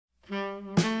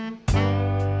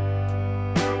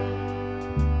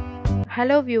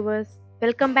Hello viewers,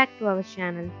 welcome back to our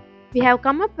channel. We have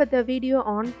come up with a video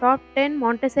on top 10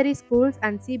 Montessori schools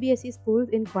and CBSE schools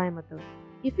in Coimbatore.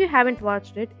 If you haven't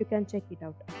watched it, you can check it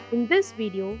out. In this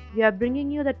video, we are bringing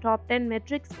you the top 10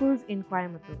 Matric schools in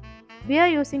Coimbatore. We are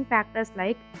using factors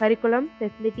like curriculum,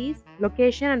 facilities,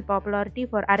 location and popularity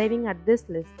for arriving at this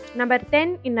list. Number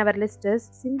 10 in our list is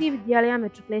Sindhi Vidyalaya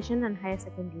Matriculation and Higher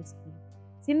Secondary School.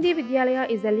 Sindhi Vidyalaya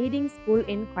is a leading school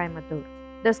in Coimbatore.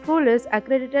 The school is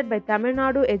accredited by Tamil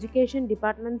Nadu Education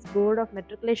Department's Board of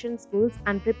Matriculation Schools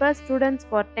and prepares students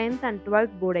for 10th and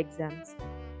 12th board exams.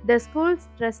 The school's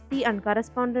trustee and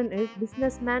correspondent is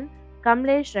businessman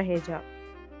Kamlesh Raheja.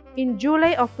 In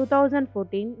July of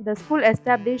 2014, the school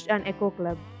established an Eco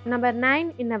Club. Number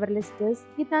 9 in our list is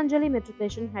Geetanjali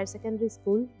Matriculation Higher Secondary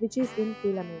School, which is in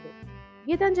Pilamedu.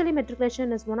 Geetanjali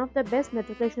Matriculation is one of the best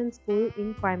matriculation schools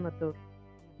in Coimbatore.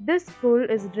 This school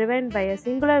is driven by a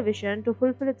singular vision to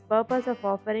fulfill its purpose of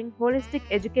offering holistic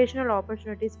educational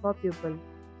opportunities for pupils.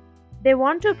 They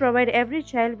want to provide every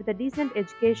child with a decent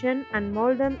education and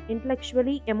mold them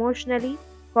intellectually, emotionally,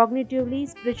 cognitively,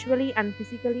 spiritually and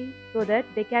physically so that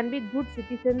they can be good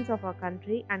citizens of our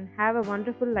country and have a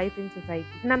wonderful life in society.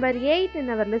 Number 8 in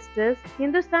our list is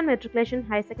Hindustan Matriculation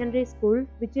High Secondary School,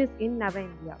 which is in Nava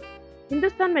India.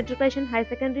 Hindustan Matriculation High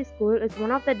Secondary School is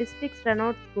one of the district's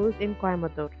renowned schools in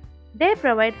Coimbatore. They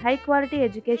provide high-quality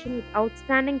education with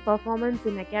outstanding performance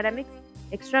in academics,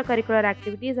 extracurricular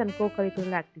activities and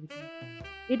co-curricular activities.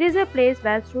 It is a place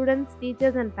where students,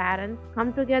 teachers and parents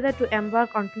come together to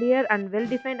embark on clear and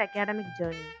well-defined academic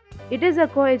journey. It is a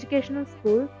co-educational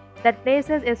school that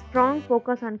places a strong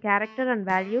focus on character and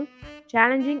values,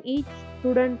 challenging each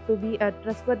student to be a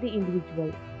trustworthy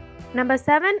individual. Number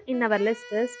 7 in our list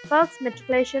is Perks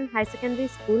Matriculation High Secondary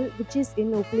School, which is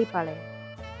in Uklipalayam.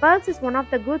 Perks is one of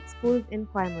the good schools in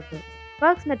Coimbatore.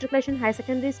 Perks Matriculation High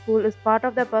Secondary School is part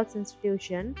of the Perks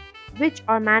institution, which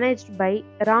are managed by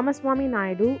Ramaswamy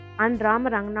Naidu and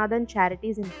Rama Ranganathan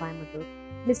Charities in Coimbatore.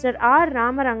 Mr. R.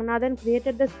 Rama Ranganathan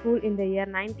created the school in the year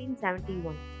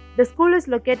 1971. The school is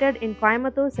located in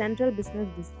Coimbatore Central Business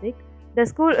District. The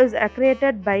school is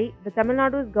accredited by the Tamil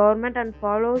Nadu government and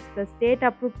follows the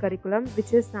state-approved curriculum,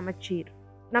 which is Samachir.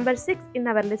 Number 6 in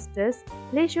our list is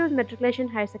Leishu's Matriculation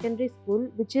High Secondary School,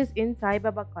 which is in Sai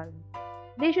Baba Colony.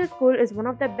 Leishu School is one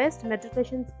of the best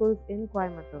matriculation schools in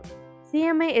Coimbatore.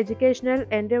 CMI educational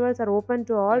endeavors are open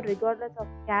to all regardless of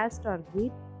caste or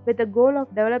creed, with the goal of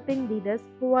developing leaders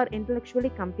who are intellectually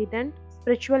competent,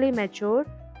 spiritually mature,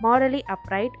 morally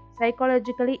upright,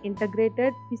 psychologically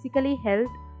integrated, physically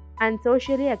healthy, and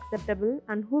socially acceptable,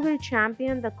 and who will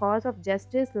champion the cause of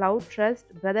justice, love, trust,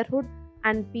 brotherhood,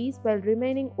 and peace while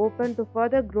remaining open to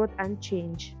further growth and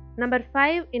change. Number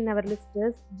 5 in our list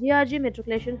is GRG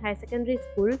Matriculation High Secondary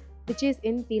School, which is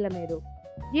in Pilamedu.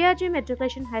 GRG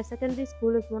Matriculation High Secondary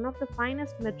School is one of the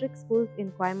finest metric schools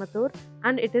in Coimbatore,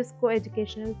 and it is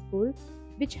co-educational school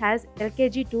which has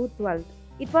LKG to 12th.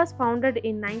 It was founded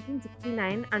in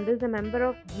 1969 and is a member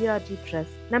of GRG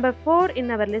Trust. Number 4 in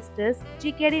our list is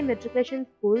GKD Matriculation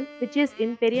School, which is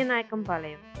in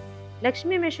Periyanaikampalayam.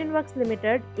 Lakshmi Machine Works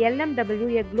Limited,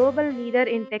 LMW, a global leader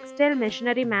in textile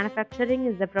machinery manufacturing,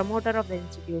 is the promoter of the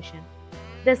institution.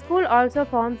 The school also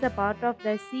forms a part of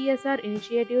the CSR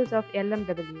initiatives of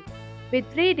LMW. With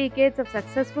 3 decades of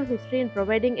successful history in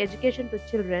providing education to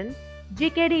children,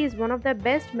 GKD is one of the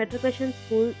best matriculation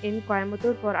schools in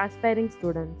Coimbatore for aspiring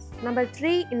students. Number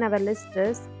 3 in our list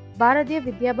is Bharatiya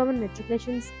Vidyabhavan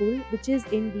Matriculation School, which is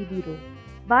in DB Road.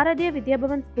 Bharatiya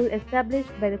Vidyabhavan School established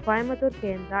by the Coimbatore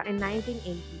Kendra in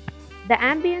 1980. The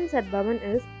ambience at Bhavan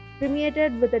is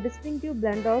permeated with a distinctive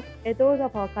blend of ethos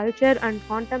of our culture and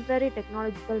contemporary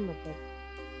technological methods.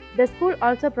 The school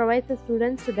also provides the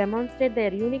students to demonstrate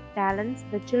their unique talents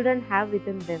the children have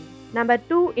within them. Number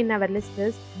 2 in our list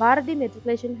is Bharati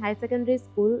Matriculation High Secondary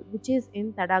School, which is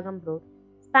in Tadagam Road.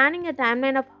 Spanning a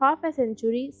timeline of half a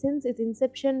century since its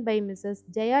inception by Mrs.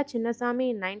 Jaya Chinnasamy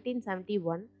in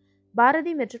 1971,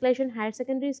 Bharati Matriculation Higher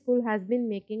Secondary School has been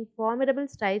making formidable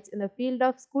strides in the field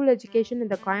of school education in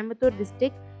the Coimbatore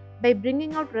district by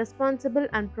bringing out responsible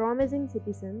and promising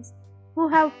citizens who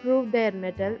have proved their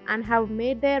mettle and have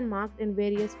made their mark in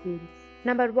various fields.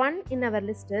 Number 1 in our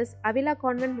list is Avila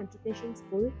Convent Matriculation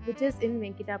School, which is in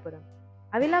Venkitapuram.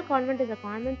 Avila Convent is a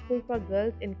convent school for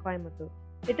girls in Coimbatore.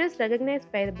 It is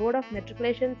recognized by the Board of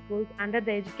Matriculation Schools under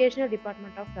the Educational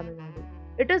Department of Tamil Nadu.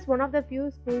 It is one of the few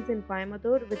schools in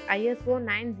Coimbatore with ISO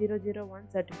 9001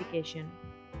 certification.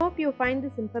 Hope you find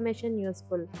this information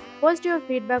useful. Post your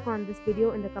feedback on this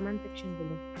video in the comment section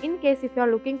below. In case if you are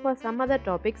looking for some other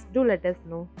topics, do let us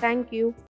know. Thank you.